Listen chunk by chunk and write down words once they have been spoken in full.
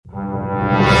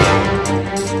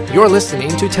You're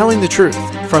listening to Telling the Truth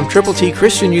from Triple T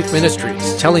Christian Youth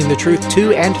Ministries, telling the truth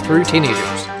to and through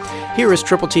teenagers. Here is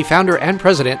Triple T founder and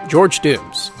president, George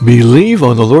Dooms. Believe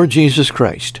on the Lord Jesus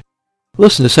Christ.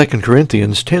 Listen to 2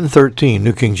 Corinthians 10:13,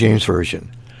 New King James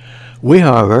Version. We,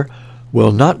 however,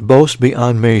 will not boast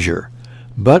beyond measure,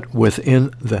 but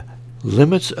within the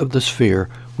limits of the sphere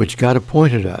which God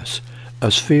appointed us,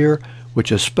 a sphere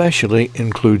which especially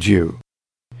includes you.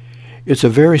 It's a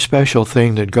very special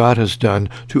thing that God has done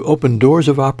to open doors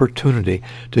of opportunity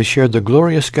to share the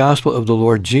glorious gospel of the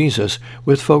Lord Jesus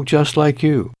with folk just like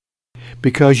you.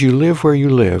 Because you live where you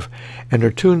live and are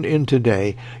tuned in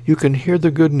today, you can hear the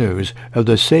good news of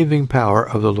the saving power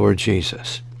of the Lord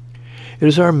Jesus. It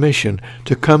is our mission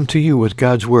to come to you with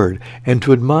God's Word and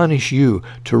to admonish you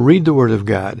to read the Word of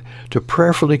God, to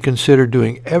prayerfully consider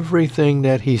doing everything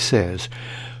that He says,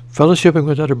 fellowshipping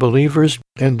with other believers,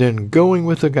 and then going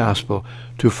with the gospel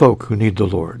to folk who need the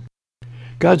Lord.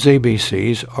 God's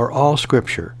ABCs are all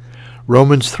Scripture.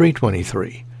 Romans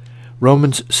 3:23,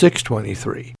 Romans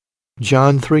 6:23,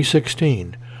 John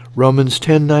 3:16, Romans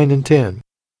 10:9 and 10.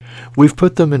 We've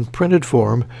put them in printed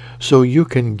form so you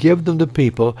can give them to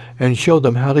people and show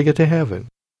them how to get to heaven.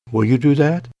 Will you do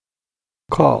that?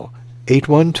 Call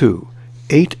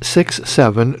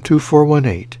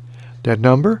 812-867-2418. That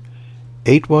number?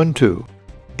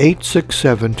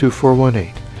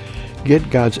 812-867-2418. Get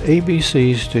God's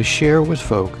ABCs to share with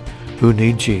folk who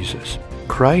need Jesus.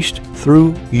 Christ,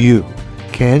 through you,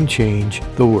 can change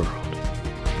the world.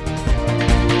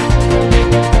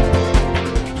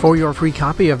 For your free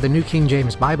copy of the New King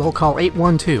James Bible, call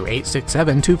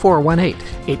 812-867-2418,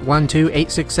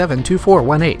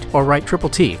 812-867-2418, or write Triple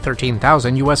T,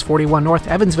 13,000 U.S. 41 North,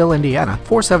 Evansville, Indiana,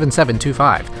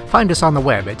 47725. Find us on the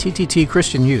web at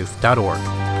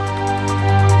tttchristianyouth.org.